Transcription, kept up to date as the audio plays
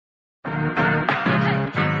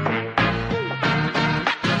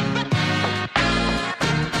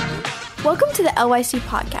Welcome to the LYC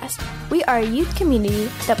podcast. We are a youth community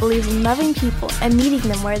that believes in loving people and meeting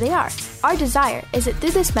them where they are. Our desire is that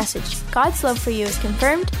through this message, God's love for you is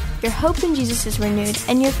confirmed, your hope in Jesus is renewed,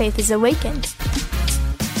 and your faith is awakened.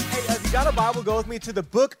 Hey, if you got a Bible, go with me to the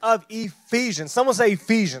book of Ephesians. Someone say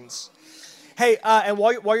Ephesians. Hey, and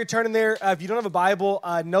while you're turning there, if you don't have a Bible,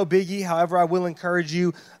 no biggie. However, I will encourage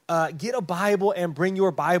you, get a Bible and bring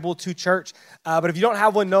your Bible to church. But if you don't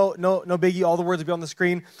have one, no biggie. All the words will be on the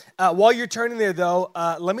screen. While you're turning there, though,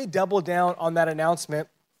 let me double down on that announcement,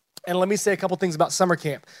 and let me say a couple things about summer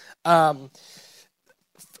camp.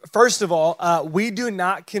 First of all, we do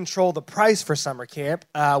not control the price for summer camp.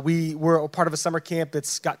 We're a part of a summer camp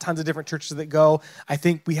that's got tons of different churches that go. I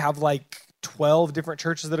think we have like 12 different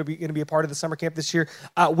churches that are going to be a part of the summer camp this year.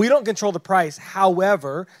 We don't control the price.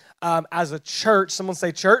 However, as a church, someone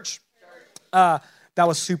say church. That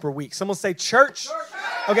was super weak. Someone say church.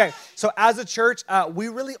 Okay, so as a church, we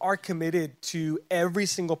really are committed to every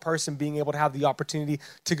single person being able to have the opportunity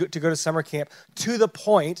to go to summer camp, to the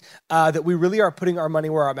point that we really are putting our money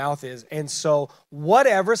where our mouth is. And so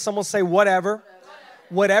whatever, someone say whatever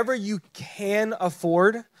you can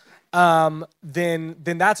afford, then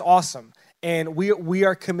that's awesome. And we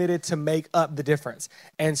are committed to make up the difference.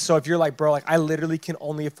 And so if you're like, bro, like I literally can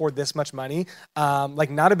only afford this much money, like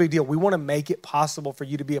not a big deal. We want to make it possible for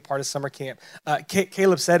you to be a part of summer camp.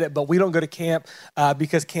 Caleb said it, but we don't go to camp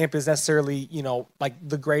because camp is necessarily, like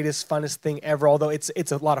the greatest, funnest thing ever, although it's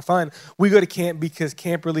a lot of fun. We go to camp because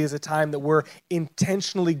camp really is a time that we're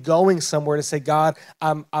intentionally going somewhere to say, God,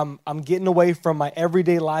 I'm getting away from my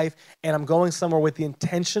everyday life and I'm going somewhere with the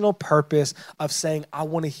intentional purpose of saying, I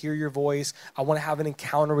want to hear your voice. I want to have an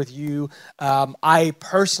encounter with you. I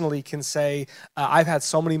personally can say I've had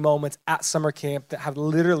so many moments at summer camp that have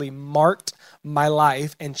literally marked my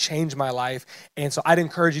life and changed my life. And so I'd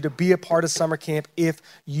encourage you to be a part of summer camp if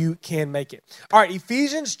you can make it. All right,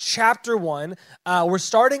 Ephesians chapter 1. We're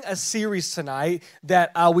starting a series tonight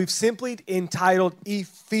that we've simply entitled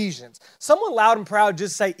Ephesians. Someone loud and proud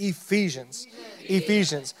just say Ephesians.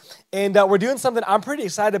 Ephesians. And we're doing something, I'm pretty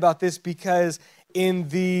excited about this because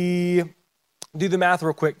do the math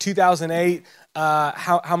real quick. 2008,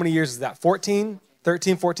 how many years is that? 14,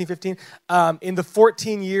 13, 14, 15? In the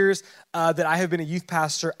 14 years that I have been a youth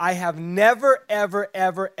pastor, I have never, ever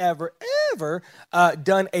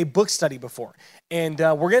done a book study before. And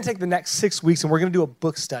we're going to take the next 6 weeks and we're going to do a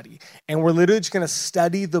book study. And we're literally just going to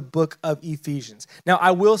study the book of Ephesians. Now,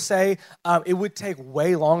 I will say it would take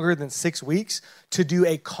way longer than 6 weeks to do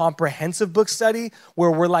a comprehensive book study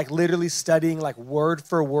where we're like literally studying like word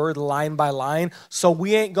for word, line by line. So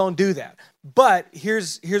we ain't going to do that. But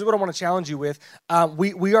here's what I want to challenge you with.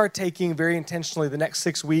 We are taking very intentionally the next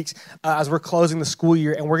 6 weeks as we're closing the school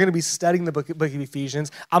year, and we're going to be studying the book of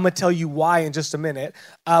Ephesians. I'm going to tell you why in just a minute,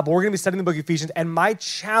 but we're going to be studying the book of Ephesians. And my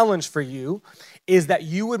challenge for you is that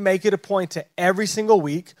you would make it a point to every single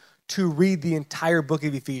week to read the entire book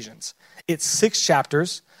of Ephesians. It's 6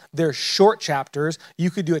 chapters. They're short chapters. You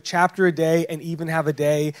could do a chapter a day and even have a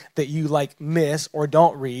day that you like miss or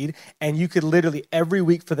don't read. And you could literally every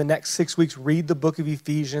week for the next 6 weeks read the book of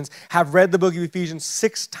Ephesians, have read the book of Ephesians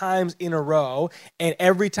 6 times in a row, and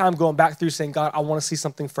every time going back through saying, God, I want to see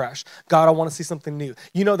something fresh. God, I want to see something new.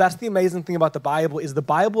 That's the amazing thing about the Bible is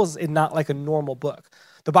not like a normal book.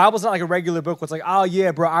 The Bible's not like a regular book where it's like, oh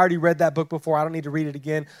yeah, bro, I already read that book before. I don't need to read it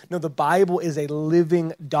again. No, the Bible is a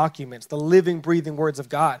living document. It's the living, breathing words of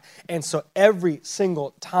God. And so every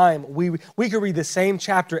single time we could read the same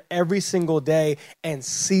chapter every single day and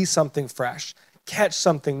see something fresh, catch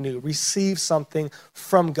something new, receive something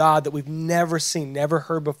from God that we've never seen, never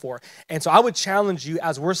heard before. And so I would challenge you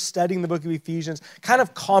as we're studying the book of Ephesians kind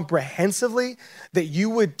of comprehensively that you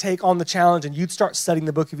would take on the challenge and you'd start studying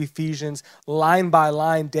the book of Ephesians line by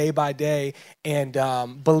line, day by day, and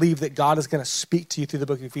believe that God is going to speak to you through the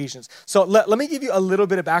book of Ephesians. So let me give you a little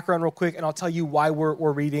bit of background real quick, and I'll tell you why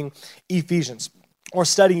we're reading Ephesians or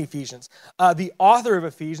studying Ephesians. The author of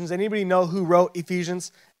Ephesians, anybody know who wrote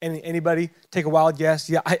Ephesians? Anybody take a wild guess?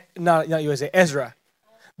 Yeah, not you, Isaiah. Ezra.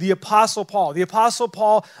 The Apostle Paul. The Apostle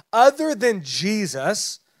Paul, other than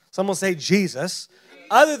Jesus, someone say Jesus,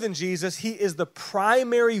 other than Jesus, he is the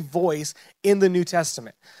primary voice in the New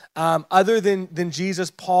Testament. Other than Jesus,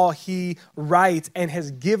 Paul, he writes and has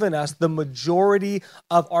given us the majority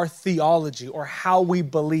of our theology or how we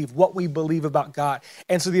believe, what we believe about God.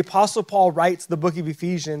 And so the Apostle Paul writes the book of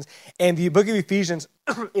Ephesians, and the book of Ephesians,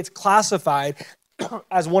 it's classified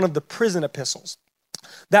as one of the prison epistles.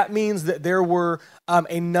 That means that there were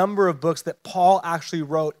a number of books that Paul actually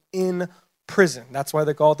wrote in prison. That's why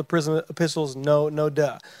they call it the prison epistles, no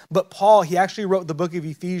duh. But Paul, he actually wrote the book of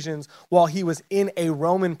Ephesians while he was in a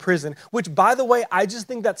Roman prison, which, by the way, I just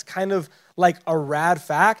think that's kind of like a rad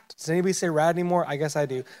fact. Does anybody say rad anymore? I guess I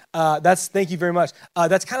do. Thank you very much.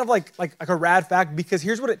 That's kind of like a rad fact, because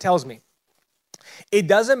here's what it tells me. It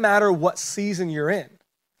doesn't matter what season you're in.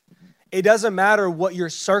 It doesn't matter what your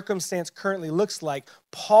circumstance currently looks like.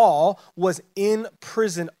 Paul was in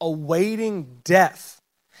prison awaiting death,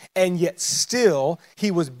 and yet still he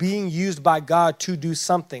was being used by God to do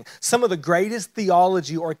something. Some of the greatest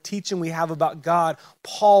theology or teaching we have about God,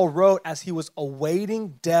 Paul wrote as he was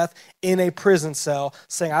awaiting death in a prison cell,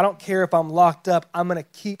 saying, I don't care if I'm locked up, I'm going to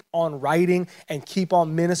keep on writing and keep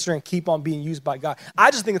on ministering and keep on being used by God. I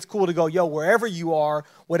just think it's cool to go, yo, wherever you are,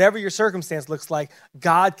 whatever your circumstance looks like,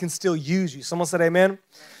 God can still use you. Someone said amen?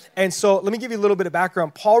 And so let me give you a little bit of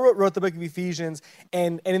background. Paul wrote the book of Ephesians,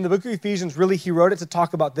 and in the book of Ephesians, really, he wrote it to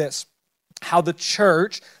talk about this, how the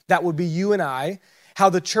church, that would be you and I, how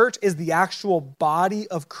the church is the actual body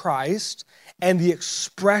of Christ and the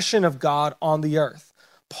expression of God on the earth.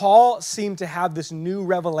 Paul seemed to have this new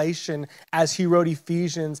revelation as he wrote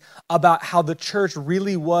Ephesians about how the church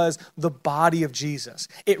really was the body of Jesus.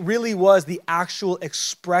 It really was the actual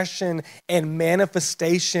expression and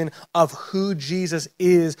manifestation of who Jesus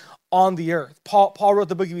is on the earth. Paul wrote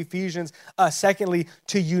the book of Ephesians, secondly,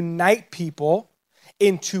 to unite people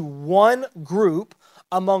into one group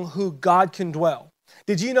among who God can dwell.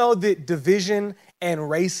 Did you know that division and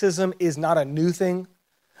racism is not a new thing?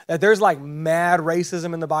 That there's like mad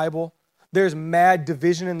racism in the Bible. There's mad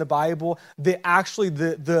division in the Bible. That actually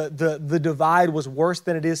the divide was worse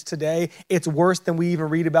than it is today. It's worse than we even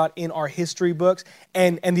read about in our history books.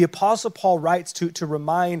 And the Apostle Paul writes to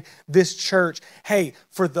remind this church, hey,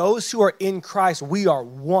 for those who are in Christ, we are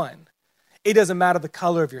one. It doesn't matter the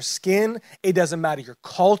color of your skin. It doesn't matter your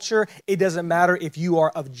culture. It doesn't matter if you are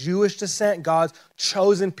of Jewish descent, God's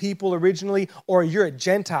chosen people originally, or you're a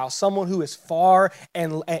Gentile, someone who is far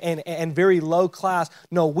and very low class.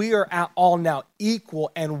 No, we are all now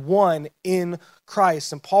equal and one in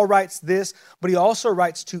Christ. And Paul writes this, but he also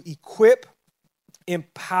writes to equip,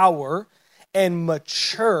 empower, and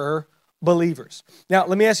mature believers. Now,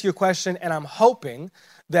 let me ask you a question, and I'm hoping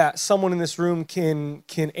that someone in this room can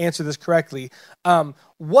answer this correctly.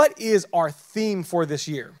 What is our theme for this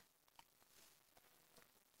year?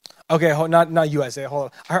 Okay, not you, Isaiah. Hold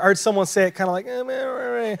on. I heard someone say it kind of like,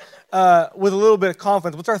 with a little bit of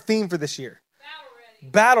confidence. What's our theme for this year?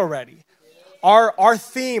 Battle ready. Our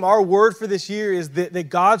theme, our word for this year is that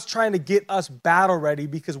God's trying to get us battle ready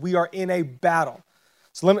because we are in a battle.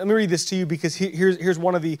 So let me read this to you, because here's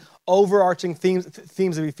one of the overarching themes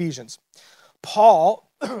of Ephesians. Paul,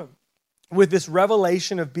 with this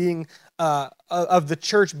revelation of being of the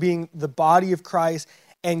church being the body of Christ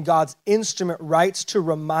and God's instrument, writes to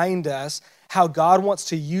remind us how God wants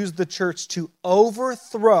to use the church to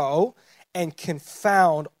overthrow and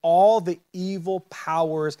confound all the evil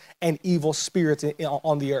powers and evil spirits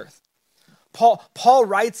on the earth. Paul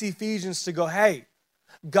writes Ephesians to go, hey,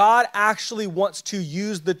 God actually wants to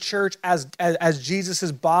use the church as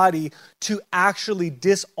Jesus' body to actually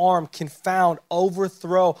disarm, confound,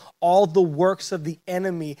 overthrow all the works of the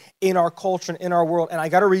enemy in our culture and in our world. And I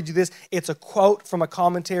got to read you this. It's a quote from a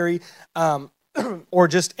commentary or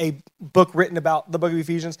just a book written about the book of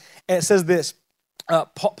Ephesians. And it says this,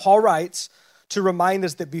 Paul writes to remind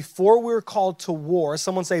us that before we're called to war,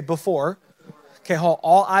 someone say before. Okay, hold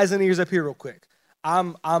all eyes and ears up here real quick.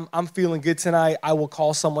 I'm feeling good tonight. I will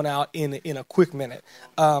call someone out in a quick minute.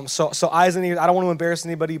 So eyes and ears. I don't want to embarrass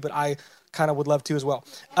anybody, but I kind of would love to as well.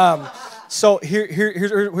 So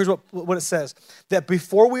here's what it says. That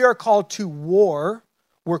before we are called to war,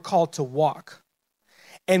 we're called to walk.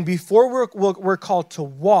 And before we're called to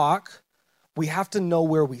walk, we have to know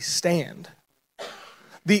where we stand.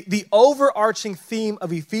 The overarching theme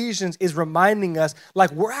of Ephesians is reminding us,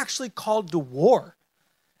 like, we're actually called to war.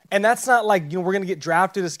 And that's not like, we're going to get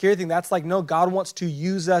drafted, a scary thing. That's like, no, God wants to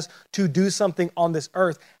use us to do something on this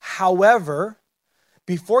earth. However,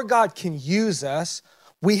 before God can use us,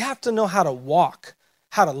 we have to know how to walk,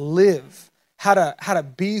 how to live, how to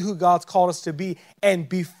be who God's called us to be. And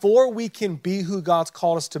before we can be who God's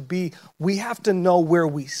called us to be, we have to know where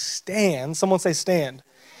we stand. Someone say stand.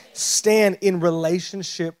 Stand in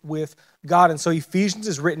relationship with God. And so Ephesians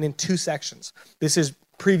is written in two sections. This is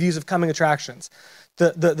previews of coming attractions.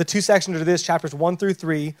 The two sections of this, chapters 1 through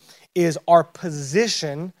 3, is our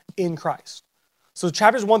position in Christ. So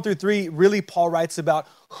chapters 1 through 3, really Paul writes about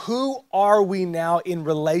who are we now in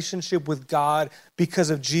relationship with God because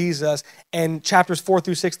of Jesus. And chapters 4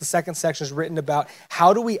 through 6, the second section, is written about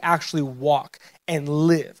how do we actually walk and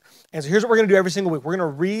live. And so here's what we're going to do every single week. We're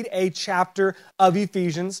going to read a chapter of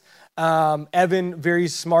Ephesians. Evan, very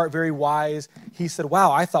smart, very wise, he said,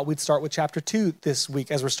 wow, I thought we'd start with chapter 2 this week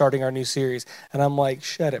as we're starting our new series. And I'm like,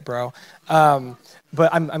 shut it, bro. But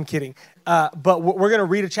I'm kidding. But we're going to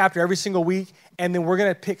read a chapter every single week, and then we're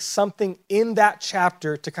going to pick something in that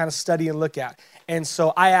chapter to kind of study and look at. And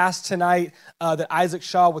so I asked tonight that Isaac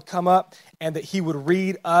Shaw would come up and that he would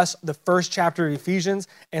read us the first chapter of Ephesians.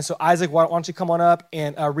 And so Isaac, why don't you come on up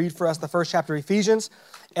and read for us the first chapter of Ephesians.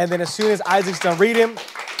 And then as soon as Isaac's done reading,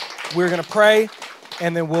 we're going to pray,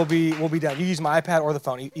 and then we'll be done. You use my iPad or the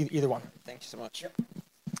phone, either one. Thank you so much. Yep.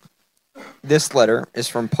 This letter is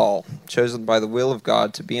from Paul, chosen by the will of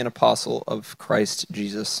God to be an apostle of Christ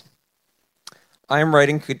Jesus. I am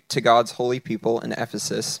writing to God's holy people in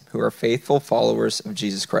Ephesus who are faithful followers of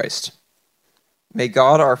Jesus Christ. May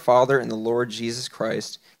God our Father and the Lord Jesus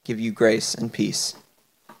Christ give you grace and peace.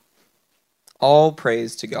 All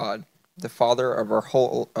praise to God, the Father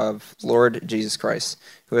of Lord Jesus Christ,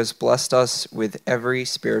 who has blessed us with every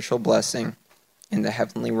spiritual blessing in the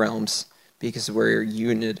heavenly realms, because we're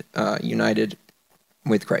united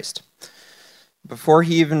with Christ. Before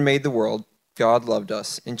he even made the world, God loved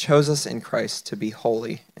us and chose us in Christ to be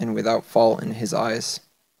holy and without fault in his eyes.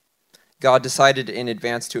 God decided in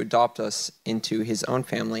advance to adopt us into his own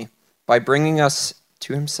family by bringing us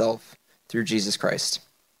to himself through Jesus Christ.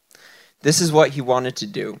 This is what he wanted to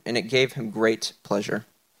do, and it gave him great pleasure.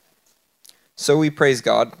 So we praise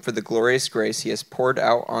God for the glorious grace he has poured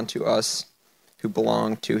out onto us who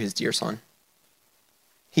belong to his dear Son.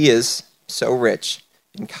 He is so rich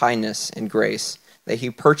in kindness and grace that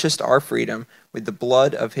he purchased our freedom with the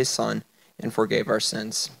blood of his Son and forgave our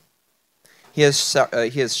sins. He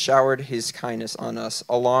has showered his kindness on us,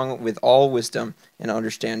 along with all wisdom and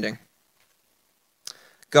understanding.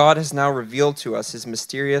 God has now revealed to us his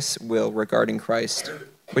mysterious will regarding Christ,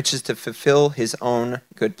 which is to fulfill his own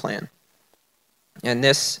good plan. And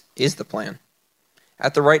this is the plan.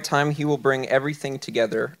 At the right time, he will bring everything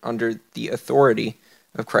together under the authority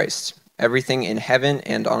of Christ, everything in heaven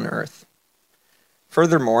and on earth.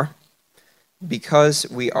 Furthermore, because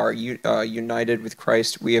we are united with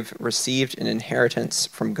Christ, we have received an inheritance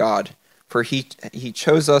from God, for he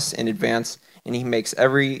chose us in advance, and he makes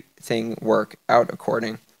everything work out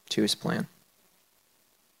according to his plan.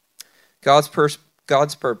 God's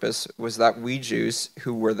purpose was that we Jews,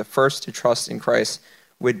 who were the first to trust in Christ,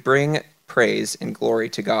 would bring praise and glory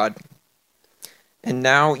to God. And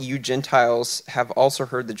now you Gentiles have also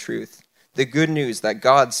heard the truth, the good news that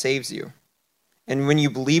God saves you. And when you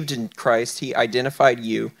believed in Christ, he identified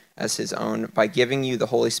you as his own by giving you the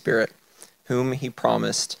Holy Spirit, whom he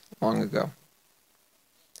promised long ago.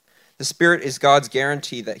 The Spirit is God's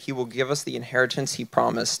guarantee that he will give us the inheritance he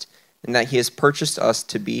promised, and that he has purchased us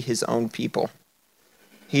to be his own people.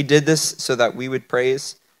 He did this so that we would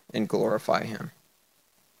praise and glorify him.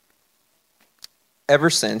 Ever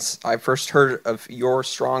since I first heard of your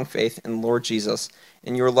strong faith in Lord Jesus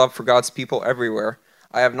and your love for God's people everywhere,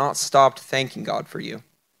 I have not stopped thanking God for you.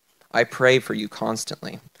 I pray for you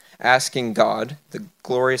constantly, asking God, the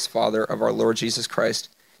glorious Father of our Lord Jesus Christ,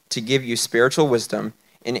 to give you spiritual wisdom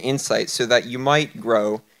and insight so that you might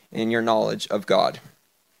grow in your knowledge of God.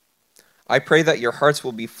 I pray that your hearts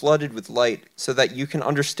will be flooded with light so that you can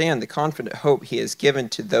understand the confident hope he has given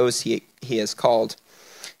to those he has called,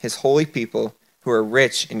 his holy people who are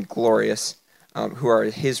rich and glorious, who are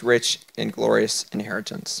his rich and glorious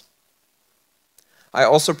inheritance. I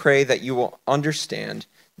also pray that you will understand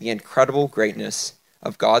the incredible greatness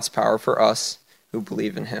of God's power for us who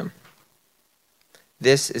believe in him.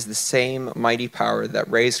 This is the same mighty power that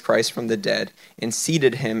raised Christ from the dead and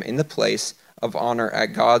seated him in the place of honor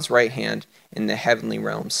at God's right hand in the heavenly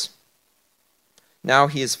realms. Now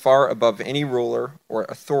he is far above any ruler or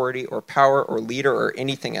authority or power or leader or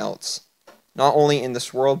anything else, not only in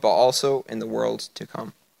this world but also in the world to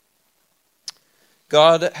come.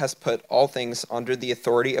 God has put all things under the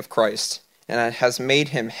authority of Christ and has made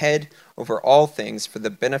him head over all things for the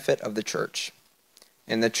benefit of the church.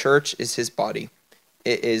 And the church is his body.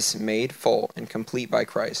 It is made full and complete by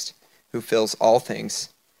Christ, who fills all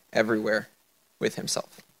things everywhere with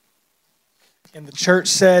himself. And the church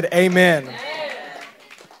said, amen. Amen.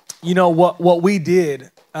 You know, what we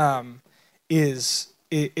did is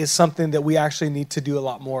something that we actually need to do a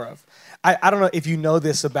lot more of. I don't know if you know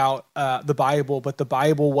this about the Bible, but the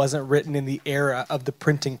Bible wasn't written in the era of the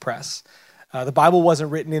printing press. The Bible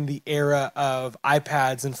wasn't written in the era of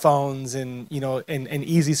iPads and phones and, you know, and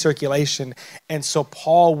easy circulation. And so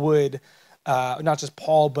Paul would, not just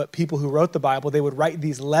Paul, but people who wrote the Bible, they would write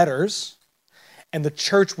these letters, and the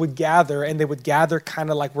church would gather, and they would gather kind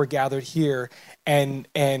of like we're gathered here, and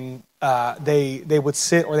they would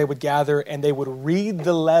sit or they would gather and they would read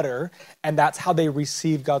the letter, and that's how they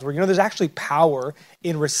received God's word. You know, there's actually power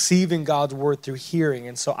in receiving God's word through hearing.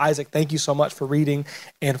 And so, Isaac, thank you so much for reading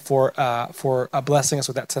and for blessing us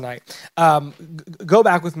with that tonight. Go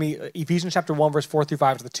back with me, Ephesians chapter 1, verse 4 through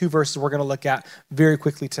 5, to the two verses we're going to look at very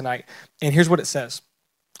quickly tonight. And here's what it says.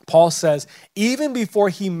 Paul says, even before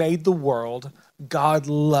he made the world, God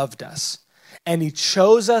loved us, and he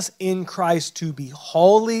chose us in Christ to be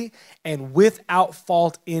holy and without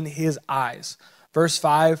fault in his eyes. Verse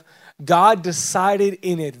 5, God decided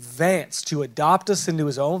in advance to adopt us into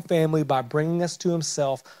his own family by bringing us to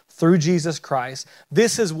himself through Jesus Christ.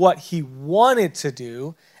 This is what he wanted to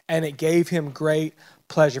do, and it gave him great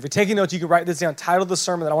pleasure. If you're taking notes, you can write this down. Title of the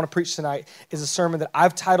sermon that I want to preach tonight is a sermon that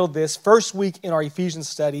I've titled this, first week in our Ephesians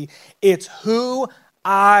study, It's Who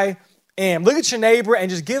I Am. Look at your neighbor and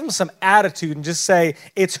just give him some attitude and just say,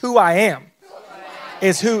 it's who I am.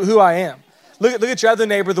 It's who I am. Look at your other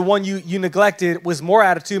neighbor, the one you neglected, with more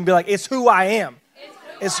attitude and be like, it's who I am.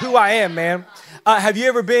 It's who I am, man. Have you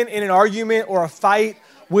ever been in an argument or a fight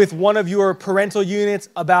with one of your parental units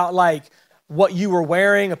about like what you were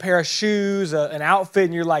wearing, a pair of shoes, an outfit,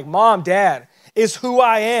 and you're like, Mom, Dad, it's who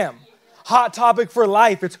I am. Hot topic for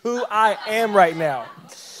life. It's who I am right now.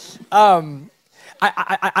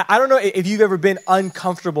 I don't know if you've ever been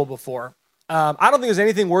uncomfortable before. I don't think there's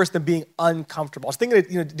anything worse than being uncomfortable. I was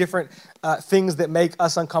thinking of different things that make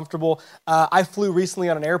us uncomfortable. I flew recently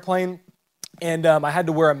on an airplane, and I had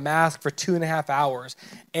to wear a mask for 2.5 hours.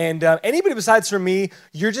 And anybody besides for me,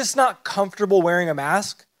 you're just not comfortable wearing a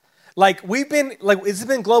mask. Like it's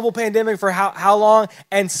been global pandemic for how long,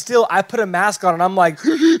 and still I put a mask on and I'm like,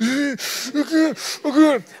 I'm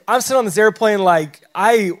sitting on this airplane like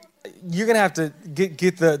you're gonna have to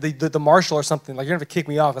get the marshal or something. Like you're gonna have to kick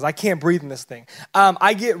me off because I can't breathe in this thing.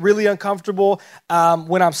 I get really uncomfortable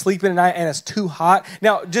when I'm sleeping at night and it's too hot.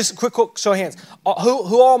 Now, just quick show of hands.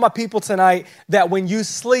 Who are my people tonight that when you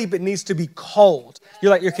sleep it needs to be cold?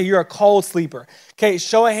 You're like, okay, you're a cold sleeper. Okay,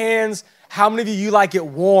 show of hands. How many of you like it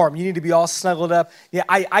warm? You need to be all snuggled up. Yeah,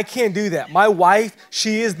 I can't do that. My wife,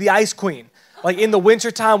 she is the ice queen. Like in the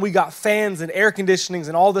wintertime, we got fans and air conditionings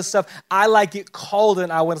and all this stuff. I like it cold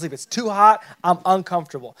and I want to sleep. It's too hot, I'm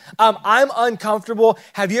uncomfortable. I'm uncomfortable.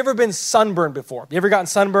 Have you ever been sunburned before? You ever gotten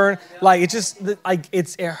sunburned? Like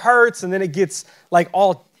it hurts and then it gets like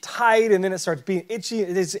all tight and then it starts being itchy.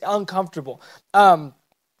 It's uncomfortable.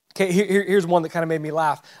 Okay, here's one that kind of made me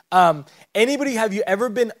laugh. Anybody, have you ever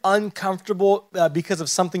been uncomfortable because of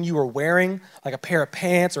something you were wearing, like a pair of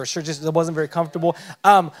pants or a shirt just that wasn't very comfortable?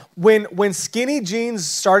 When skinny jeans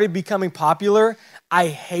started becoming popular, I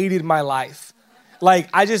hated my life. Like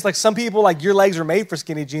some people, like your legs are made for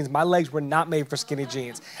skinny jeans. My legs were not made for skinny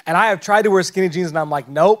jeans. And I have tried to wear skinny jeans and I'm like,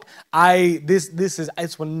 nope,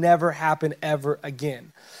 this will never happen ever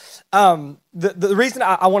again. The reason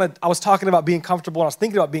I was talking about being comfortable and I was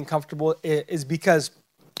thinking about being comfortable is because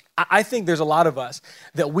I think there's a lot of us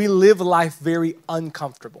that we live life very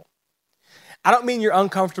uncomfortable. I don't mean you're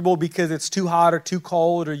uncomfortable because it's too hot or too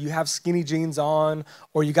cold or you have skinny jeans on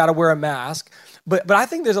or you got to wear a mask. But I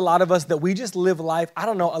think there's a lot of us that we just live life, I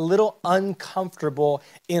don't know, a little uncomfortable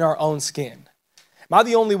in our own skin. Am I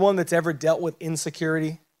the only one that's ever dealt with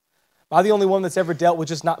insecurity? Am I the only one that's ever dealt with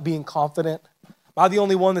just not being confident? Am I the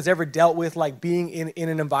only one that's ever dealt with like being in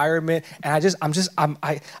an environment and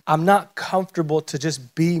I'm not comfortable to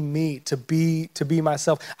just be me, to be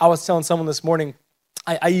myself. I was telling someone this morning,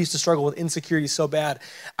 I used to struggle with insecurity so bad.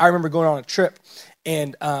 I remember going on a trip,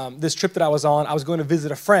 and this trip that I was on, I was going to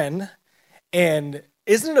visit a friend, and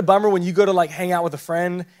isn't it a bummer when you go to like hang out with a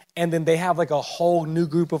friend and then they have like a whole new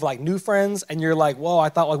group of like new friends and you're like, whoa, I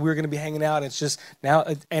thought like we were going to be hanging out. And it's just now,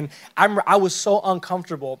 and I was so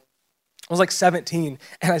uncomfortable. I was like 17,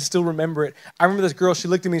 and I still remember it. I remember this girl, she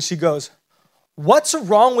looked at me and she goes, what's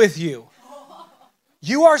wrong with you?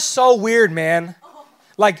 You are so weird, man.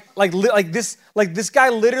 Like this guy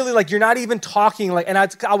literally, like you're not even talking, like, and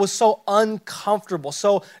I was so uncomfortable,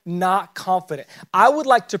 so not confident. I would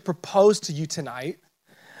like to propose to you tonight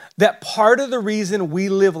that part of the reason we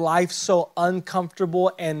live life so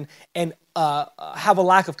uncomfortable and have a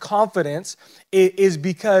lack of confidence is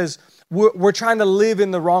because we're trying to live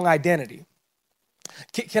in the wrong identity.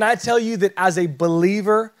 Can I tell you that as a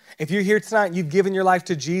believer, if you're here tonight and you've given your life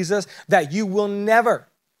to Jesus, that you will never,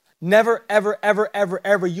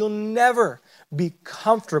 ever, you'll never be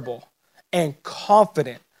comfortable and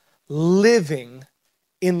confident living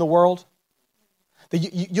in the world? That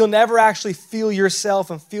you'll never actually feel yourself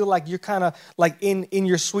and feel like you're kind of like in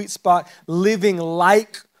your sweet spot, living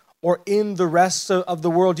like or in the rest of the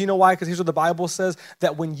world. Do you know why? Because here's what the Bible says,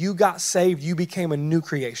 that when you got saved, you became a new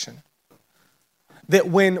creation. That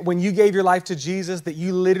when you gave your life to Jesus, that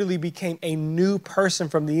you literally became a new person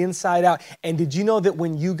from the inside out. And did you know that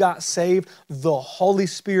when you got saved, the Holy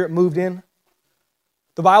Spirit moved in?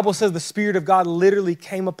 The Bible says the Spirit of God literally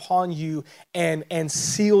came upon you and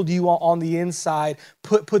sealed you on the inside,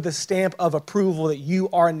 put the stamp of approval that you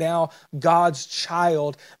are now God's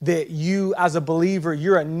child, that you as a believer,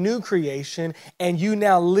 you're a new creation, and you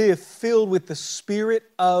now live filled with the Spirit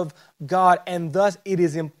of God. And thus it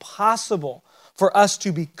is impossible for us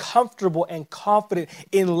to be comfortable and confident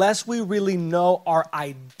unless we really know our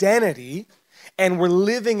identity and we're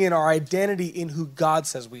living in our identity in who God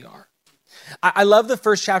says we are. I love the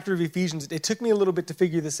first chapter of Ephesians. It took me a little bit to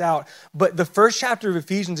figure this out, but the first chapter of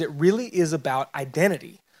Ephesians, it really is about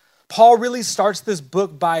identity. Paul really starts this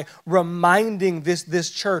book by reminding this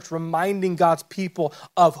church, reminding God's people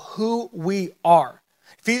of who we are.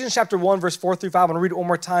 Ephesians chapter 1, verse 4 through 5, I'm going to read it one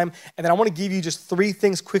more time, and then I want to give you just 3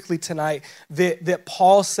 things quickly tonight that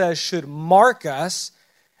Paul says should mark us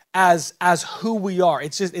as who we are.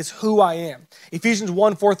 It's who I am. Ephesians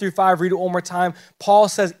 1, 4 through 5, read it one more time. Paul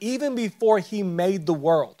says, even before he made the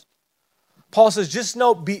world, Paul says, just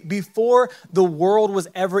know, before the world was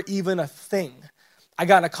ever even a thing. I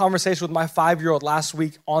got in a conversation with my 5-year-old last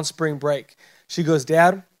week on spring break. She goes,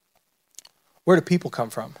 Dad, where do people come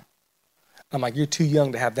from? I'm like, you're too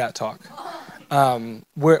young to have that talk.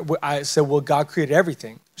 I said, well, God created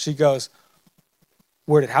everything. She goes,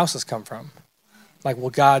 where did houses come from? Like, well,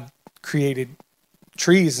 God created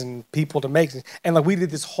trees and people to make. And like we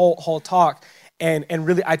did this whole talk. And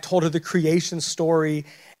really, I told her the creation story.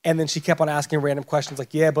 And then she kept on asking random questions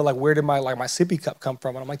like, yeah, but like, where did my sippy cup come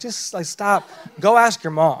from? And I'm like, just like, stop. Go ask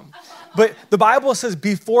your mom. But the Bible says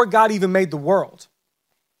before God even made the world,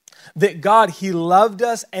 that God, he loved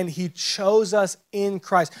us and he chose us in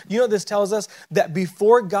Christ. You know what this tells us? That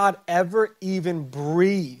before God ever even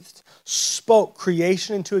breathed, spoke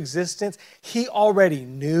creation into existence, he already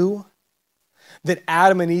knew that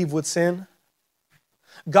Adam and Eve would sin.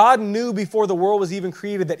 God knew before the world was even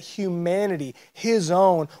created that humanity, his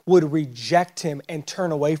own, would reject him and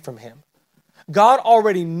turn away from him. God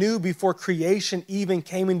already knew before creation even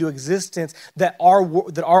came into existence that our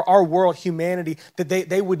world, humanity, that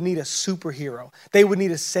they would need a superhero. They would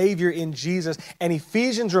need a savior in Jesus. And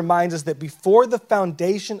Ephesians reminds us that before the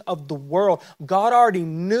foundation of the world, God already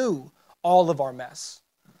knew all of our mess.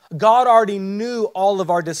 God already knew all of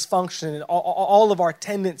our dysfunction and all of our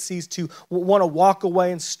tendencies to want to walk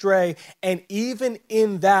away and stray. And even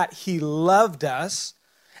in that, he loved us.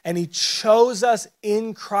 And he chose us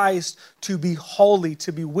in Christ to be holy,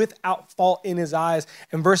 to be without fault in his eyes.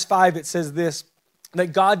 In verse 5, it says this, that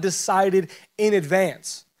God decided in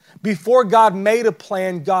advance. Before God made a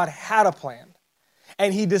plan, God had a plan.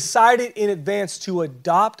 And he decided in advance to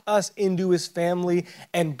adopt us into his family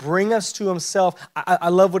and bring us to himself. I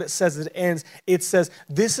love what it says at the end. It says,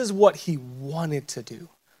 this is what he wanted to do.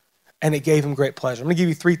 And it gave him great pleasure. I'm going to give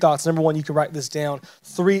you 3 thoughts. Number 1, you can write this down.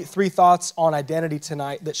 Three thoughts on identity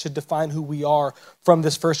tonight that should define who we are from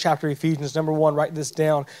this first chapter of Ephesians. Number 1, write this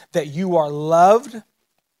down, that you are loved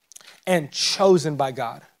and chosen by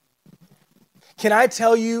God. Can I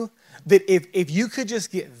tell you that if you could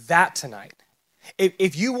just get that tonight,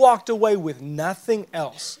 if you walked away with nothing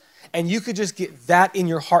else and you could just get that in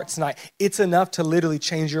your heart tonight, it's enough to literally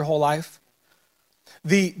change your whole life.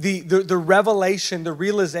 The revelation, the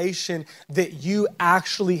realization that you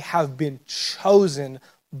actually have been chosen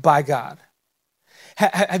by God.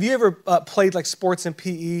 Have you ever played like sports and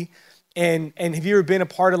PE? And have you ever been a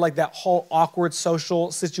part of like that whole awkward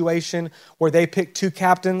social situation where they pick 2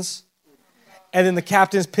 captains and then the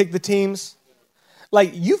captains pick the teams?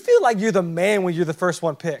 Like, you feel like you're the man when you're the first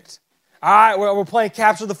one picked. All right, we're playing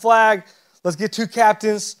capture the flag. Let's get 2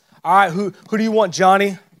 captains. All right, who do you want,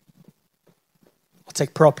 Johnny? I'll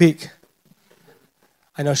take Pearl Peak.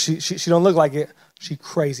 I know she don't look like it. She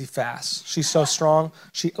crazy fast. She's so strong.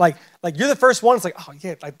 She like you're the first one. It's like, oh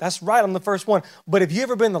yeah, like that's right, I'm the first one. But have you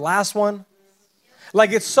ever been the last one?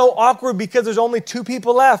 Like, it's so awkward because there's only 2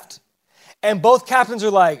 people left. And both captains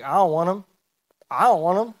are like, I don't want him. I don't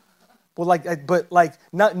want him. Well,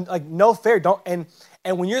 no fair. Don't and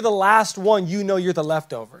when you're the last one, you know you're the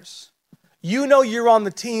leftovers. You know you're on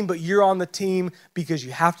the team, but you're on the team because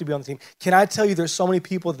you have to be on the team. Can I tell you, there's so many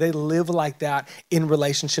people, they live like that in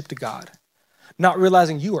relationship to God, not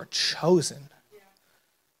realizing you are chosen.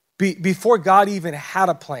 Before God even had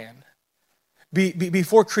a plan,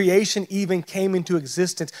 before creation even came into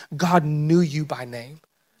existence, God knew you by name.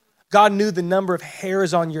 God knew the number of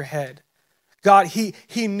hairs on your head. God, he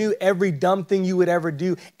knew every dumb thing you would ever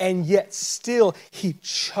do, and yet still he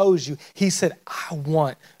chose you. He said, I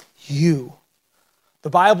want you. The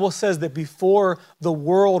Bible says that before the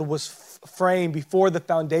world was framed, before the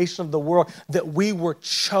foundation of the world, that we were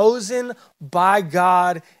chosen by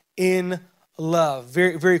God in love.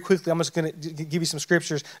 Very, very quickly, I'm just going to give you some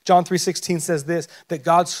scriptures. John 3:16 says this, that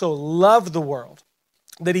God so loved the world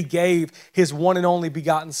that he gave his one and only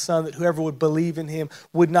begotten son, that whoever would believe in him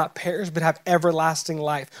would not perish but have everlasting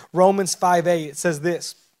life. Romans 5:8, it says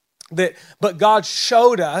this, but God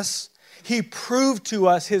showed us, he proved to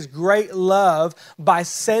us his great love by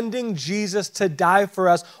sending Jesus to die for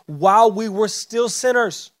us while we were still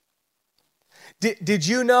sinners. Did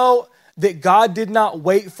you know that God did not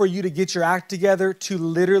wait for you to get your act together to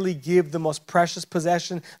literally give the most precious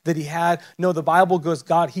possession that he had? No, the Bible goes,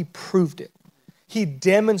 God, he proved it. He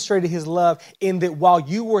demonstrated his love in that while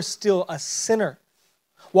you were still a sinner,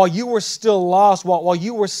 while you were still lost, while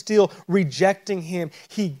you were still rejecting him,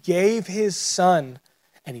 he gave his son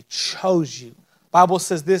and he chose you. The Bible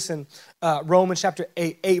says this in Romans chapter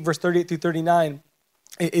 8, verse 38 through 39.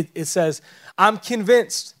 It says, I'm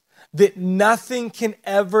convinced that nothing can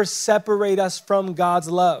ever separate us from God's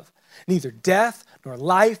love. Neither death, nor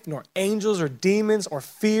life, nor angels, or demons, or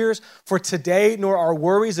fears for today, nor our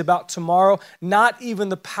worries about tomorrow. Not even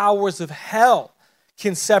the powers of hell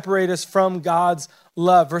can separate us from God's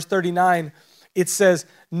love. Verse 39, it says,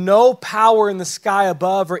 no power in the sky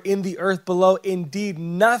above or in the earth below. Indeed,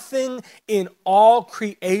 nothing in all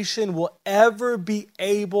creation will ever be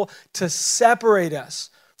able to separate us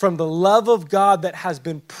from the love of God that has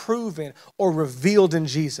been proven or revealed in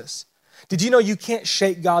Jesus. Did you know you can't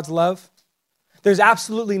shake God's love? There's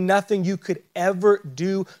absolutely nothing you could ever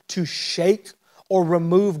do to shake or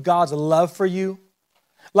remove God's love for you.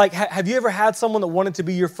 Like, have you ever had someone that wanted to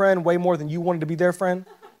be your friend way more than you wanted to be their friend?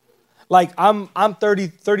 Like, I'm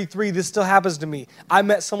 33, this still happens to me. I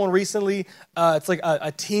met someone recently, it's like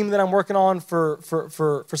a team that I'm working on for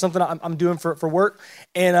something I'm doing for work.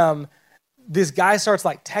 And this guy starts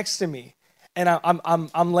like texting me. And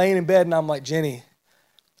I'm laying in bed and I'm like, Jenny,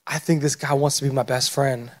 I think this guy wants to be my best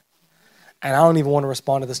friend. And I don't even want to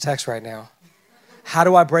respond to this text right now. How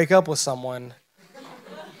do I break up with someone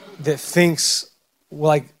that thinks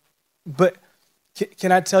like, but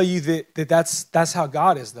can I tell you that's how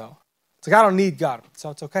God is though? It's like, I don't need God, so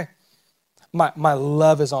it's okay. My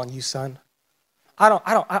love is on you, son.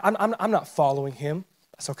 I'm not following him.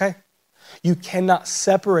 That's okay. You cannot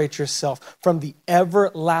separate yourself from the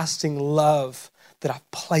everlasting love that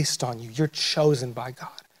I've placed on you. You're chosen by God.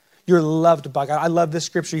 You're loved by God. I love this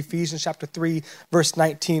scripture, Ephesians chapter 3, verse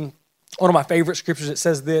 19. One of my favorite scriptures, it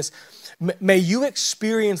says this, may you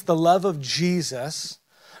experience the love of Jesus,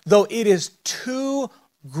 though it is too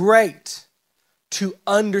great to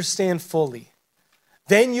understand fully.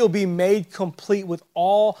 Then you'll be made complete with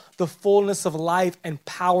all the fullness of life and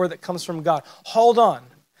power that comes from God. Hold on.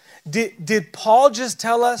 Did Paul just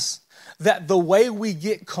tell us that the way we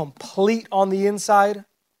get complete on the inside,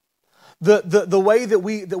 the way that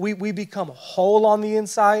we become whole on the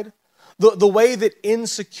inside, the way that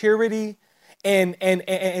insecurity and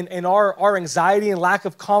our anxiety and lack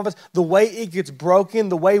of confidence, the way it gets broken,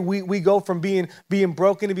 the way we go from being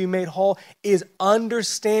broken to being made whole is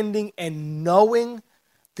understanding and knowing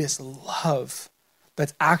this love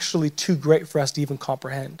that's actually too great for us to even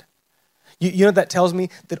comprehend. You know what that tells me?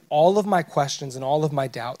 That all of my questions and all of my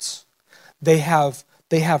doubts, they have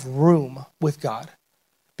room with God.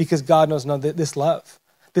 Because God knows, no, this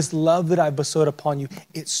love that I've bestowed upon you,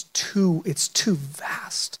 it's too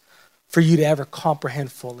vast for you to ever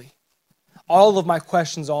comprehend fully. All of my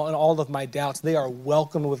questions and all of my doubts, they are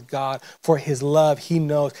welcomed with God for his love. He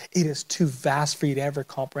knows it is too vast for you to ever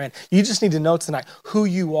comprehend. You just need to know tonight who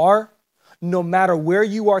you are. No matter where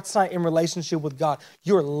you are tonight in relationship with God,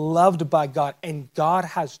 you're loved by God and God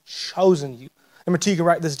has chosen you. Number 2, you can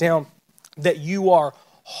write this down, that you are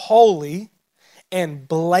holy and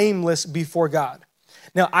blameless before God.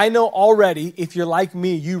 Now, I know already, if you're like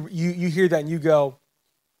me, you hear that and you go,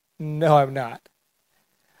 no, I'm not.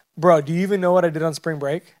 Bro, do you even know what I did on spring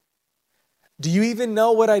break? Do you even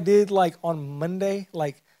know what I did like on Monday?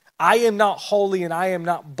 Like, I am not holy and I am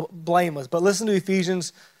not blameless. But listen to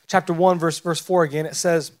Ephesians chapter 1, verse 4 again. It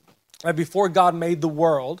says, that before God made the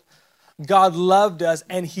world, God loved us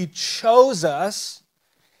and he chose us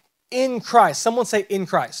in Christ. Someone say in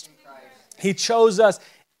Christ. He chose us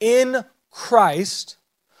in Christ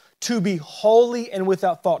to be holy and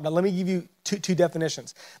without fault. Now, let me give you two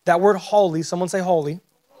definitions. That word holy, someone say holy.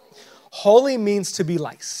 Holy means to be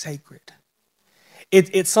like sacred.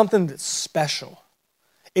 It's something that's special.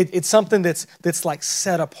 It's something that's like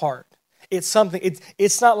set apart. It's something,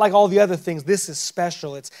 it's not like all the other things. This is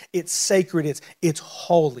special. It's sacred. It's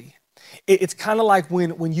holy. It's kind of like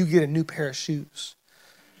when you get a new pair of shoes.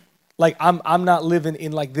 Like I'm not living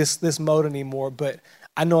in like this mode anymore, but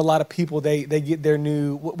I know a lot of people, they get their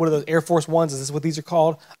new, what are those, Air Force Ones? Is this what these are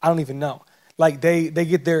called? I don't even know. Like they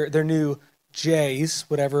get their new J's,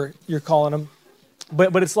 whatever you're calling them.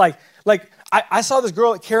 But it's like I saw this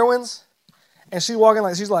girl at Carowinds, and she's walking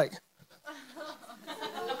like, she's like,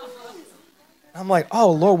 I'm like,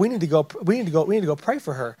 oh Lord, we need to go pray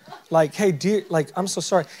for her. Like, hey, dear, like, I'm so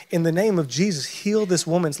sorry. In the name of Jesus, heal this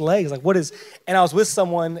woman's legs. Like, what is, and I was with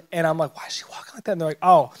someone, and I'm like, why is she walking like that? And they're like,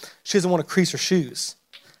 oh, she doesn't want to crease her shoes.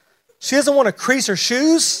 She doesn't want to crease her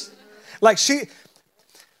shoes? Like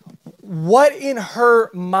what in her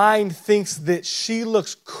mind thinks that she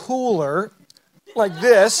looks cooler like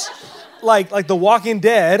this, like the Walking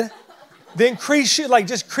Dead, then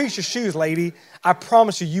just crease your shoes, lady. I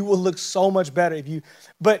promise you will look so much better if you,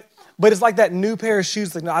 but it's like that new pair of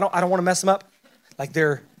shoes. Like, no, I don't want to mess them up. Like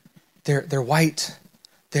they're white,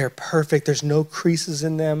 they're perfect. There's no creases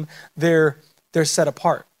in them. They're set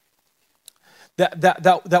apart.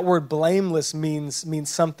 That word blameless means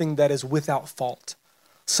something that is without fault,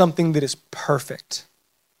 something that is perfect.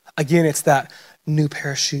 Again, it's that new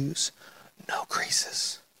pair of shoes, no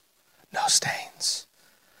creases, no stains.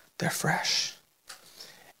 They're fresh.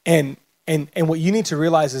 And what you need to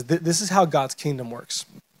realize is that this is how God's kingdom works.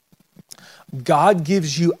 God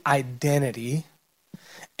gives you identity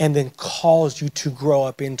and then calls you to grow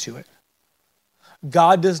up into it.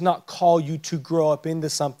 God does not call you to grow up into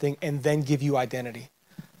something and then give you identity.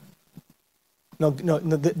 No,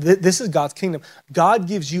 this is God's kingdom. God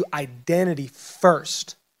gives you identity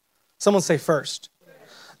first. Someone say first.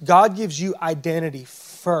 God gives you identity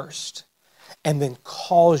first and then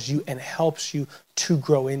calls you and helps you to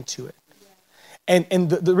grow into it. And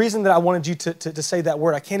the reason that I wanted you to say that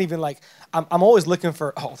word, I can't even I'm always looking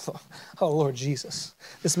for, oh Lord Jesus.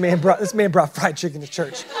 This man brought fried chicken to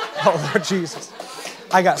church. Oh Lord Jesus.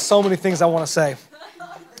 I got so many things I want to say.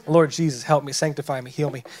 Lord Jesus, help me, sanctify me, heal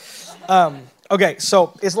me. Okay,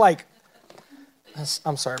 so it's like,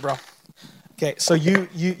 I'm sorry, bro. Okay, so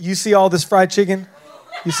you see all this fried chicken?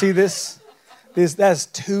 You see this? That's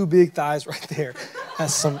 2 big thighs right there.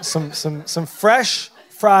 That's some fresh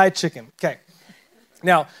fried chicken. Okay.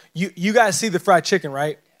 Now, you guys see the fried chicken,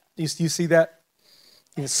 right? You see that?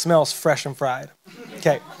 It smells fresh and fried.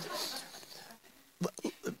 Okay.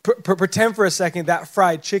 Pretend for a second that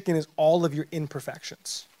fried chicken is all of your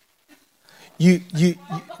imperfections. You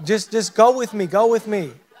just go with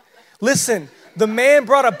me. Listen, the man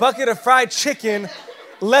brought a bucket of fried chicken,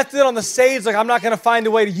 left it on the stage like I'm not going to find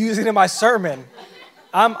a way to use it in my sermon.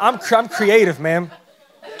 I'm creative, man.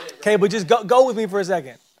 Okay, but just go with me for a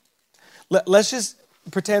second. Let's just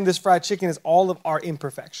pretend this fried chicken is all of our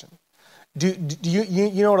imperfection. Do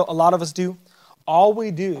you know what a lot of us do? All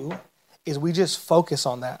we do is we just focus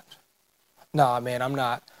on that. Nah, man, I'm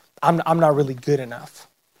not really good enough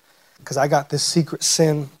because I got this secret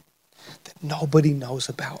sin that nobody knows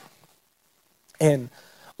about. And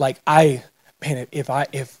like if I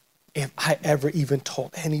ever even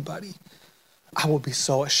told anybody, I would be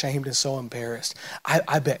so ashamed and so embarrassed.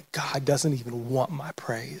 I bet God doesn't even want my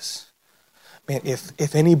praise. Man,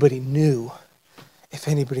 if anybody knew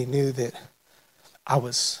that I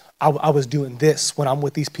was doing this when I'm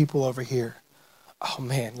with these people over here, oh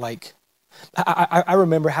man, like I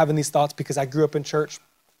remember having these thoughts because I grew up in church,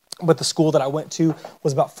 but the school that I went to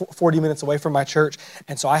was about 40 minutes away from my church.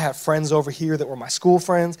 And so I had friends over here that were my school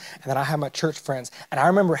friends, and then I had my church friends. And I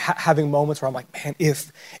remember having moments where I'm like, man,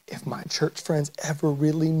 if my church friends ever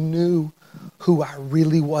really knew who I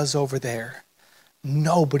really was over there,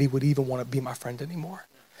 nobody would even want to be my friend anymore.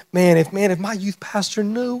 If my youth pastor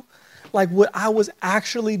knew like what I was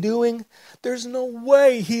actually doing, there's no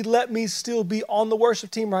way he'd let me still be on the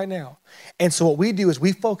worship team right now. And so what we do is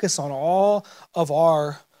we focus on all of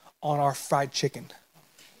our fried chicken.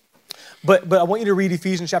 But I want you to read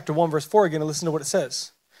Ephesians chapter 1, verse 4 again and listen to what it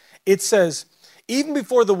says. It says, even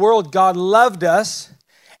before the world, God loved us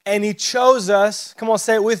and he chose us, come on,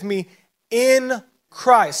 say it with me, in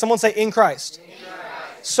Christ. Someone say in Christ. In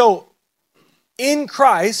Christ. So in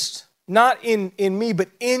Christ, not in me, but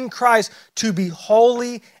in Christ, to be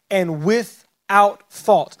holy and without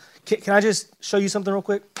fault. Can I just show you something real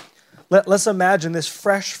quick? Let's imagine this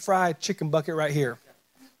fresh fried chicken bucket right here.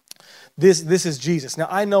 This is Jesus. Now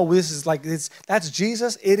I know this is like that's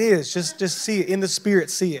Jesus. It is. Just see it in the spirit.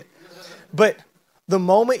 See it. But the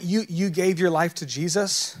moment you gave your life to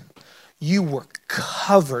Jesus, you were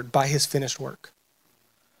covered by his finished work.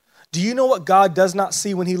 Do you know what God does not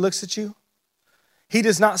see when he looks at you? He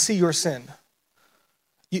does not see your sin.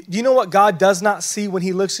 Do you know what God does not see when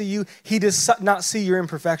he looks at you? He does not see your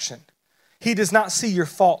imperfection. He does not see your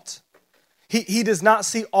fault. He does not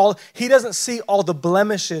see he doesn't see all the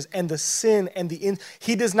blemishes and the sin and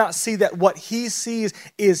he does not see that. What he sees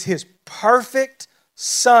is his perfect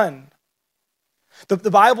Son.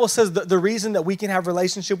 The Bible says that the reason that we can have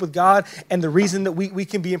relationship with God and the reason that we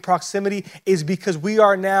can be in proximity is because we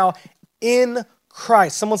are now in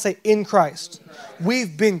Christ. Someone say, in Christ.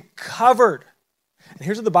 We've been covered. And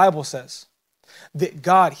here's what the Bible says. That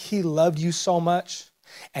God, he loved you so much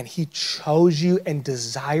and he chose you and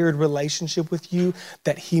desired relationship with you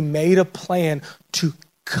that he made a plan to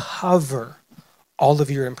cover all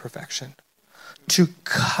of your imperfection, to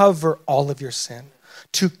cover all of your sin,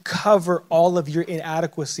 to cover all of your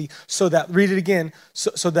inadequacy so that, read it again,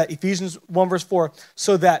 so that Ephesians 1 verse 4,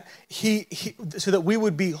 so that so that we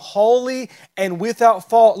would be holy and without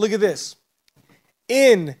fault. Look at this.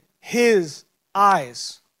 In his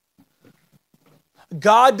eyes.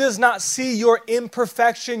 God does not see your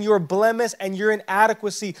imperfection, your blemish, and your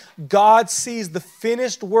inadequacy. God sees the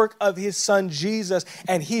finished work of his Son, Jesus,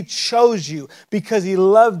 and he chose you because he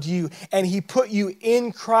loved you, and he put you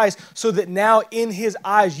in Christ so that now in his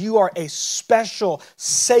eyes you are a special,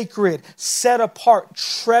 sacred, set-apart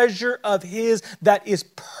treasure of his that is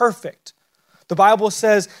perfect. The Bible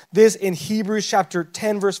says this in Hebrews chapter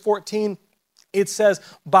 10, verse 14. It says,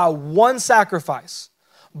 by one sacrifice,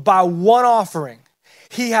 by one offering,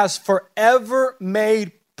 he has forever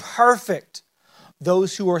made perfect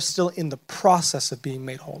those who are still in the process of being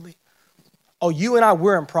made holy. Oh, you and I,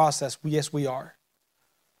 we're in process. Yes, we are.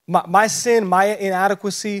 My sin, my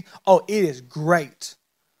inadequacy, oh, it is great.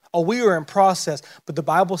 Oh, we are in process. But the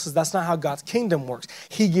Bible says that's not how God's kingdom works.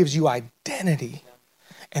 He gives you identity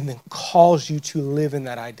and then calls you to live in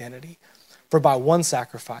that identity. For by one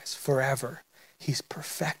sacrifice, forever, he's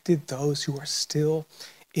perfected those who are still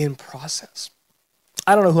in process.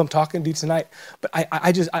 I don't know who I'm talking to tonight, but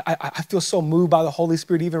I feel so moved by the Holy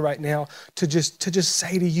Spirit even right now to just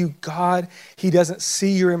say to you, God, he doesn't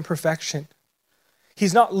see your imperfection.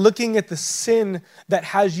 He's not looking at the sin that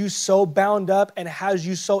has you so bound up and has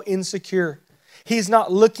you so insecure. He's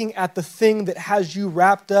not looking at the thing that has you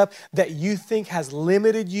wrapped up that you think has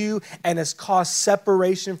limited you and has caused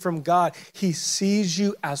separation from God. He sees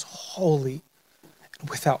you as holy and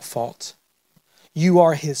without fault. You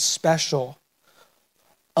are his special,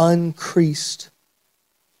 uncreased,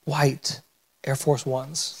 white Air Force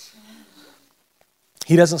Ones.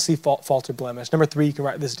 He doesn't see fault or blemish. Number 3, you can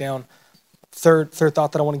write this down. Third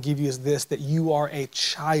thought that I want to give you is this, that you are a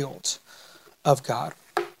child of God.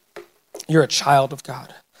 You're a child of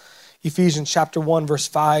God. Ephesians chapter 1, verse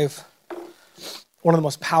 5, one of the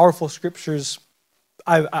most powerful scriptures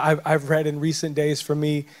I've read in recent days for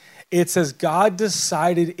me. It says, God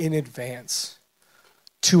decided in advance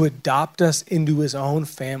to adopt us into his own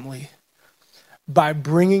family by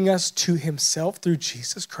bringing us to himself through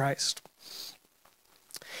Jesus Christ.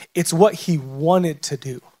 It's what he wanted to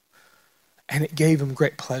do, and it gave him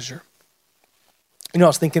great pleasure. You know, I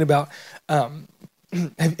was thinking about, have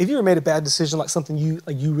you ever made a bad decision, like something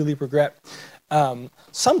you really regret?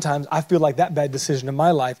 Sometimes I feel like that bad decision in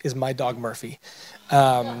my life is my dog Murphy.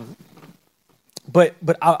 But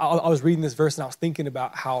I was reading this verse and I was thinking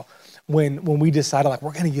about how when we decided like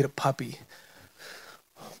we're going to get a puppy,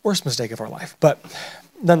 worst mistake of our life, but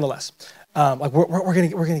nonetheless, like we're going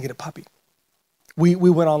to get a puppy. We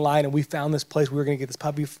went online and we found this place we were going to get this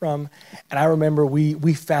puppy from, and I remember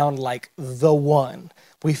we found like the one.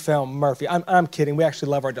 We found Murphy. I'm kidding. We actually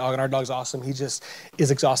love our dog, and our dog's awesome. He just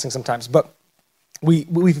is exhausting sometimes, but we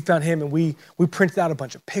found him, and we printed out a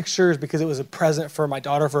bunch of pictures because it was a present for my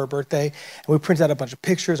daughter for her birthday. And we printed out a bunch of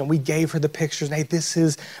pictures, and we gave her the pictures. And hey, this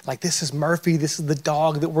is Murphy. This is the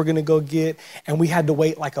dog that we're gonna go get. And we had to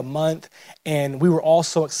wait like a month, and we were all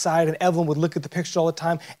so excited. And Evelyn would look at the picture all the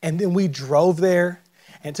time. And then we drove there,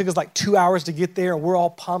 and it took us like 2 hours to get there. And we're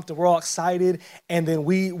all pumped and we're all excited. And then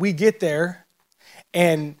we get there,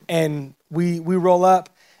 and we roll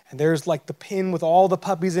up, and there's like the pen with all the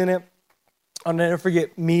puppies in it. I'll never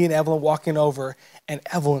forget me and Evelyn walking over, and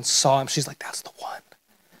Evelyn saw him. She's like, that's the one.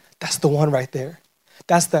 That's the one right there.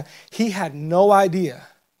 He had no idea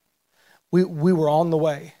we were on the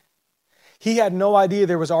way. He had no idea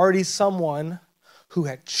there was already someone who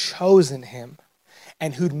had chosen him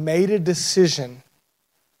and who'd made a decision.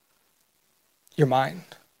 You're mine.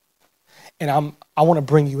 And I want to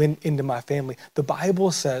bring you into my family. The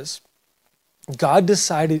Bible says God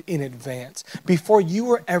decided in advance, before you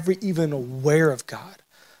were ever even aware of God,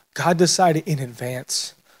 God decided in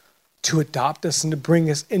advance to adopt us and to bring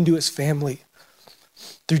us into his family.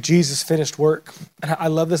 through Jesus' finished work. And I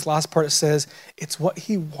love this last part. It says, it's what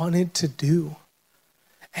he wanted to do,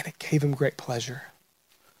 and it gave him great pleasure.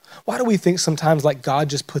 Why do we think sometimes like God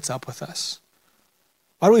just puts up with us?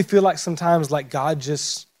 Why do we feel like sometimes like God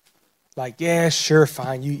just like, yeah, sure,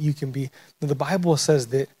 fine, you can be. No, the Bible says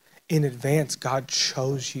that in advance, God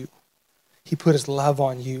chose you. He put his love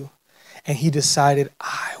on you, and he decided,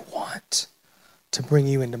 I want to bring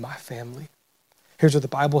you into my family. Here's what the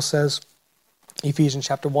Bible says. Ephesians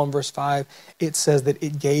chapter 1, verse 5, it says that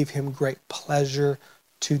it gave him great pleasure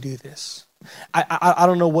to do this. I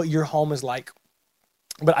don't know what your home is like,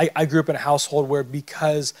 but I grew up in a household where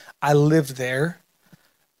because I lived there,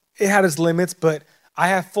 it had its limits, but I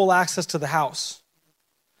have full access to the house.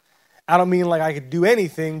 I don't mean like I could do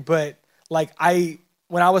anything, but like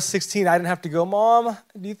when I was 16, I didn't have to go, Mom,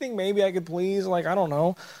 do you think maybe I could please, like, I don't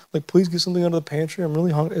know, like, please get something out of the pantry. I'm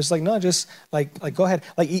really hungry. It's like, no, just like go ahead.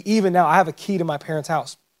 Like, even now, I have a key to my parents'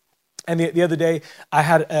 house. And the other day, I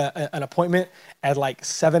had an appointment at like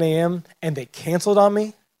 7 a.m. and they canceled on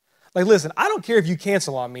me. Like, listen, I don't care if you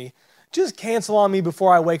cancel on me. Just cancel on me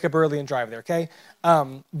before I wake up early and drive there, okay?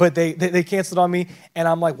 But they canceled on me, and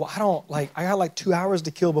I'm like, well, I got like 2 hours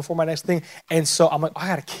to kill before my next thing. And so I'm like, I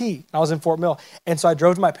got a key. I was in Fort Mill. And so I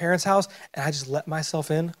drove to my parents' house, and I just let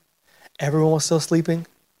myself in. Everyone was still sleeping.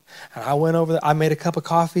 And I went over there. I made a cup of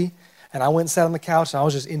coffee, and I went and sat on the couch, and I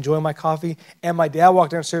was just enjoying my coffee. And my dad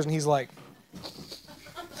walked downstairs, and he's like,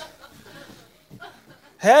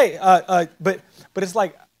 hey, but it's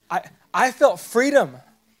like I felt freedom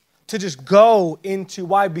to just go into,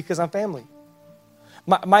 why? Because I'm family.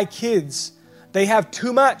 My kids, they have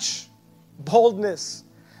too much boldness.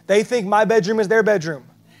 They think my bedroom is their bedroom.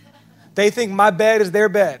 They think my bed is their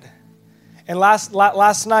bed. And last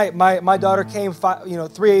night, my daughter came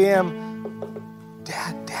 3 a.m.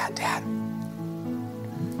 Dad.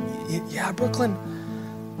 Yeah, Brooklyn,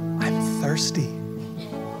 I'm thirsty.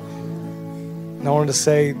 And I wanted to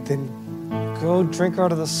say, then go drink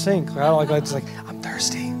out of the sink. I just like, I'm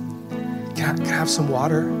thirsty. Can I have some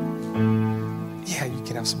water? Yeah, you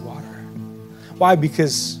can have some water. Why?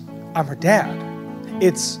 Because I'm her dad.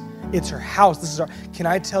 It's her house. Can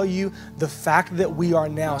I tell you, the fact that we are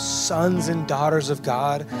now sons and daughters of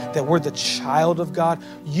God, that we're the child of God,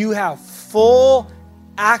 you have full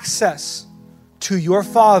access to your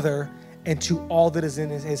Father and to all that is in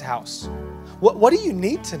his house. What do you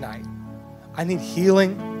need tonight? I need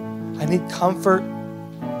healing. I need comfort.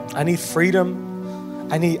 I need freedom.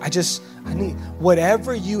 I need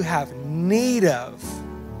whatever you have need of,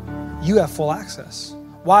 you have full access.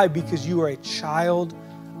 Why? Because you are a child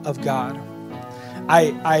of God. I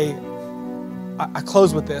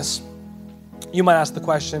close with this. You might ask the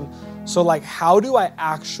question, so like, how do I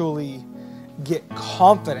actually get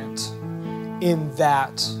confident in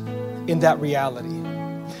that reality?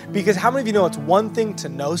 Because how many of you know it's one thing to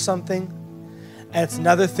know something, and it's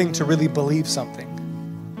another thing to really believe something?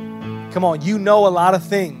 Come on, you know a lot of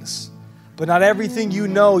things, but not everything you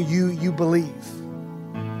know you believe.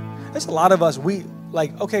 There's a lot of us, we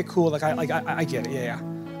like, okay, cool, like I get it, yeah.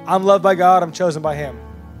 I'm loved by God, I'm chosen by him.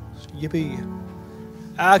 Yippee.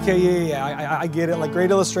 Okay, yeah, I get it. Like,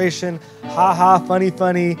 great illustration,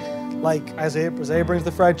 funny. Like Isaiah brings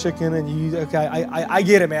the fried chicken, and I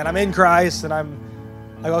get it, man. I'm in Christ, and I'm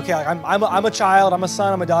like, okay, I'm a child, I'm a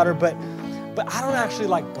son, I'm a daughter, but I don't actually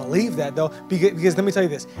like believe that though, because let me tell you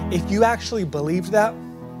this: if you actually believed that,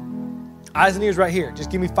 eyes and ears right here,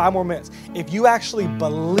 just give me 5 more minutes. If you actually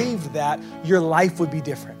believed that, your life would be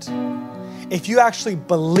different. If you actually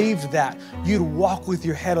believed that, you'd walk with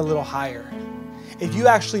your head a little higher. If you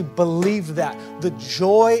actually believed that, the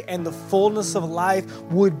joy and the fullness of life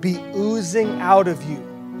would be oozing out of you,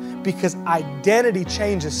 because identity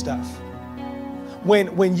changes stuff.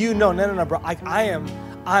 When you know, no, bro,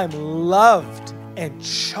 I'm loved and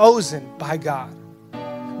chosen by God.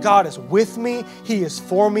 God is with me. He is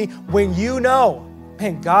for me. When you know,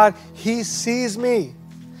 man, God, he sees me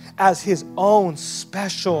as his own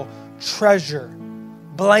special treasure,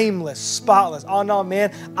 blameless, spotless. Oh no,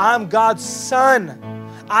 man, I'm God's son.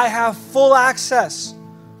 I have full access.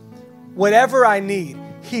 Whatever I need,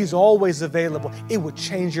 he's always available. It would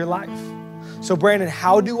change your life. So Brandon,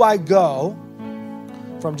 how do I go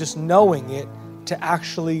from just knowing it to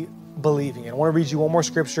actually believing it? I want to read you one more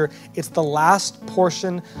scripture. It's the last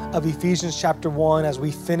portion of Ephesians chapter 1 as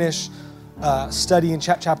we finish studying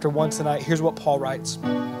chapter 1 tonight. Here's what Paul writes.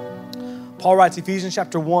 Paul writes, Ephesians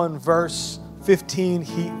chapter 1, verse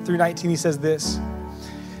 15 through 19, he says this: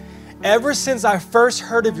 ever since I first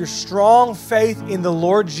heard of your strong faith in the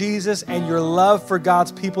Lord Jesus and your love for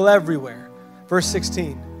God's people everywhere. Verse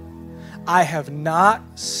 16, I have not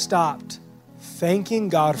stopped thanking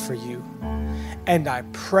God for you, and I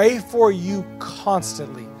pray for you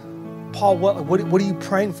constantly. Paul, what are you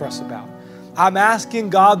praying for us about? I'm asking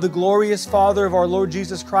God, the glorious Father of our Lord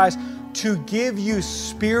Jesus Christ, to give you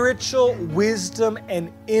spiritual wisdom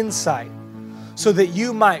and insight so that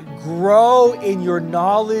you might grow in your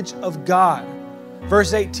knowledge of God.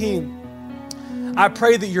 Verse 18, I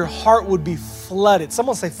pray that your heart would be flooded.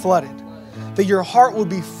 Someone say flooded. That your heart would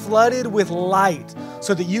be flooded with light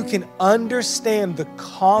so that you can understand the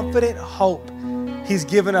confident hope He's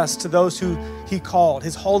given us to those who He called,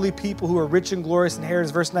 His holy people who are rich and glorious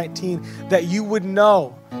inheritance. Verse 19, that you would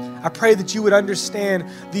know. I pray that you would understand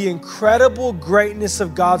the incredible greatness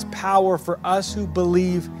of God's power for us who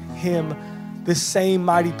believe Him, the same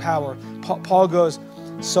mighty power. Paul goes,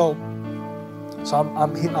 so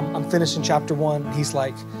I'm finishing chapter 1. He's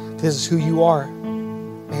like, this is who you are.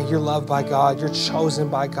 Man, you're loved by God. You're chosen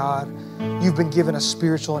by God. You've been given a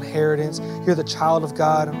spiritual inheritance. You're the child of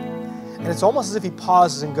God. And it's almost as if he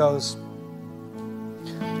pauses and goes,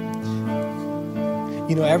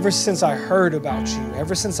 you know, ever since I heard about you,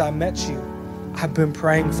 ever since I met you, I've been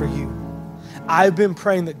praying for you. I've been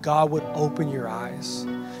praying that God would open your eyes,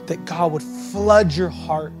 that God would flood your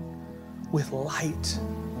heart with light,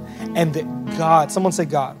 and that God, someone say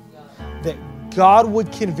God, that God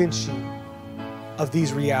would convince you of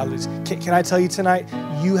these realities. Can I tell you tonight,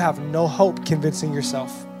 you have no hope convincing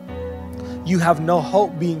yourself. You have no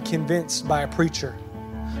hope being convinced by a preacher.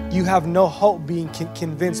 You have no hope being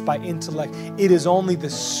convinced by intellect. It is only the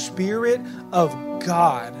Spirit of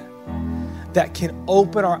God that can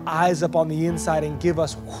open our eyes up on the inside and give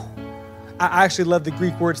us, I actually love the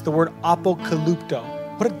Greek word. It's the word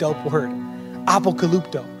apokalypto. What a dope word.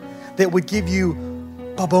 Apokalypto. That would give you,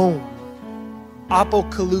 ba-boom.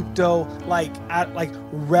 Apokalypto, like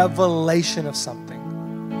revelation of something.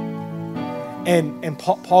 And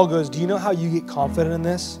Paul goes, do you know how you get confident in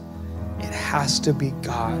this? It has to be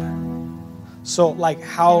God. So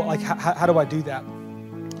how do I do that?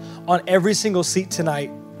 On every single seat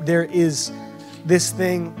tonight, there is this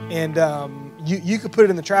thing, and you could put it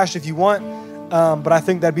in the trash if you want, but I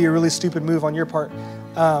think that'd be a really stupid move on your part.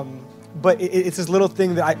 But it's this little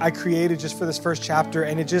thing that I created just for this first chapter,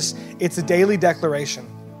 and it's a daily declaration.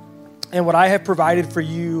 And what I have provided for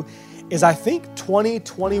you is, I think,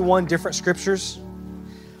 21 different scriptures.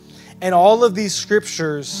 And all of these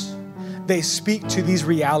scriptures, they speak to these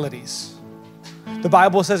realities. The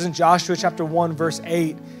Bible says in Joshua chapter 1, verse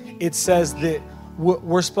 8, it says that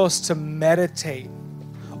we're supposed to meditate,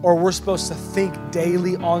 or we're supposed to think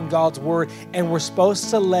daily on God's word, and we're supposed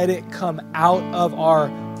to let it come out of our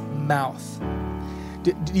mouth.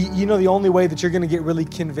 You know, the only way that you're going to get really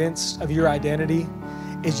convinced of your identity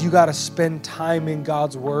is you got to spend time in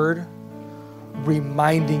God's word,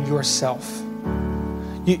 reminding yourself.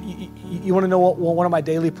 You want to know what one of my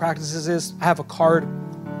daily practices is? I have a card.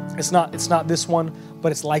 It's not this one,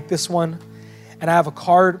 but it's like this one. And I have a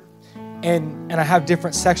card, and I have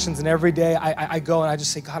different sections, and every day I go and I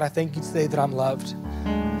just say, God, I thank you today that I'm loved.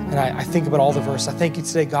 And I think about all the verses. I thank you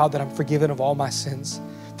today, God, that I'm forgiven of all my sins.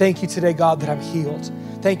 Thank you today, God, that I'm healed.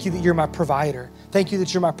 Thank you that you're my provider. Thank you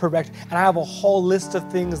that you're my protector. And I have a whole list of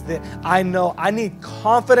things that I know. I need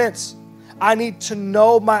confidence. I need to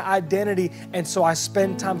know my identity. And so I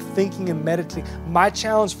spend time thinking and meditating. My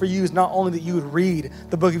challenge for you is not only that you would read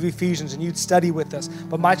the book of Ephesians and you'd study with us,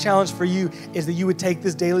 but my challenge for you is that you would take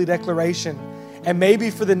this daily declaration, and maybe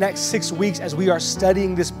for the next 6 weeks as we are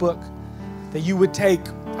studying this book, that you would take,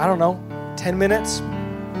 10 minutes,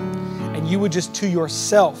 and you would just to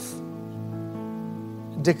yourself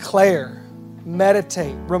declare,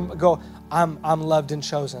 meditate, go, I'm loved and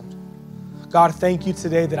chosen. God, thank you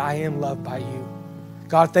today that I am loved by you.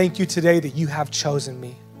 God, thank you today that you have chosen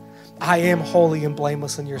me. I am holy and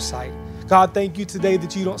blameless in your sight. God, thank you today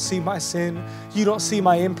that you don't see my sin. You don't see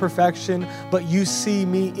my imperfection, but you see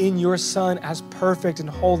me in your Son as perfect and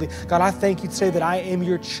holy. God, I thank you today that I am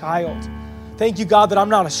your child. Thank you, God, that I'm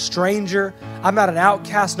not a stranger. I'm not an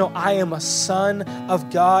outcast. No, I am a son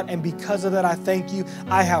of God. And because of that, I thank you.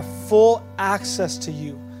 I have full access to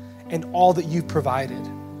you and all that you've provided.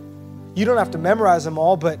 You don't have to memorize them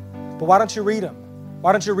all, but why don't you read them?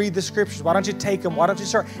 Why don't you read the scriptures? Why don't you take them? Why don't you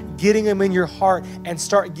start getting them in your heart and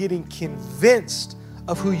start getting convinced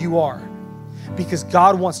of who you are? Because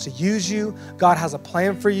God wants to use you. God has a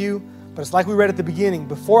plan for you. But it's like we read at the beginning,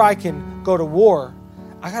 before I can go to war,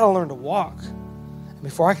 I got to learn to walk. And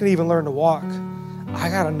before I can even learn to walk, I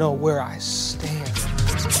got to know where I stand.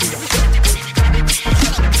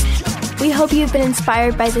 We hope you've been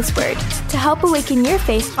inspired by this word. To help awaken your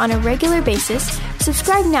faith on a regular basis,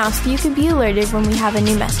 subscribe now so you can be alerted when we have a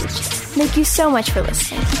new message. Thank you so much for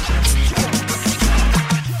listening.